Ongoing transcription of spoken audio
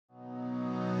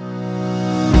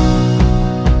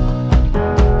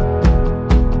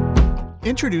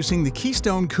Introducing the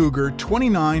Keystone Cougar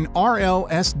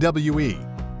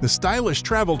 29RLSWE, the stylish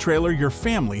travel trailer your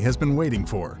family has been waiting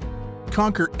for.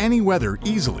 Conquer any weather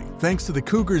easily thanks to the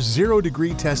Cougar's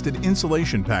 0-degree tested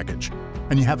insulation package.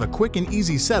 And you have a quick and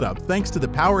easy setup thanks to the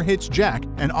power hitch jack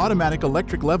and automatic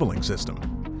electric leveling system.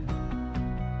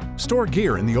 Store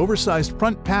gear in the oversized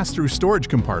front pass-through storage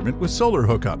compartment with solar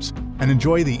hookups and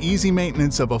enjoy the easy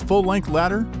maintenance of a full-length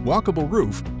ladder, walkable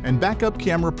roof, and backup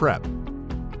camera prep.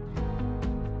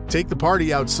 Take the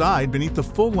party outside beneath the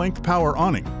full-length power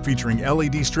awning featuring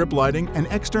LED strip lighting and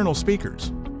external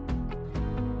speakers.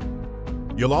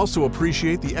 You'll also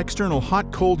appreciate the external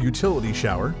hot-cold utility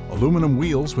shower, aluminum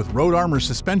wheels with road armor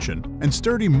suspension, and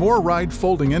sturdy Mor-Ryde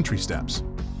folding entry steps.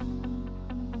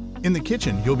 In the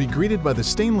kitchen, you'll be greeted by the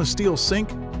stainless steel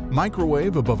sink,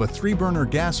 microwave above a 3-burner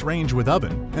gas range with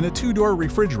oven, and a 2-door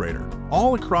refrigerator,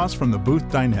 all across from the booth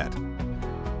dinette.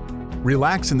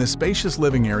 Relax in the spacious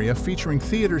living area featuring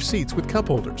theater seats with cup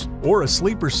holders, or a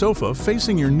sleeper sofa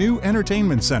facing your new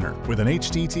entertainment center with an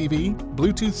HD TV,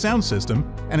 Bluetooth sound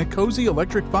system, and a cozy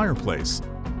electric fireplace.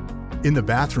 In the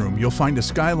bathroom, you'll find a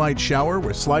skylight shower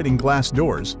with sliding glass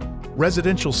doors,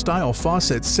 residential-style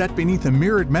faucets set beneath a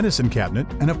mirrored medicine cabinet,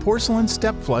 and a porcelain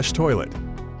step-flush toilet.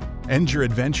 End your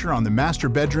adventure on the master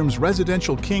bedroom's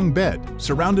residential king bed,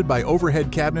 surrounded by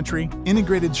overhead cabinetry,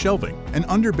 integrated shelving, and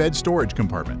underbed storage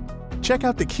compartment. Check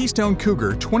out the Keystone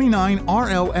Cougar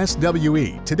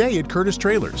 29RLSWE today at Curtis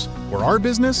Trailers, where our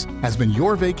business has been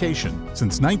your vacation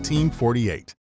since 1948.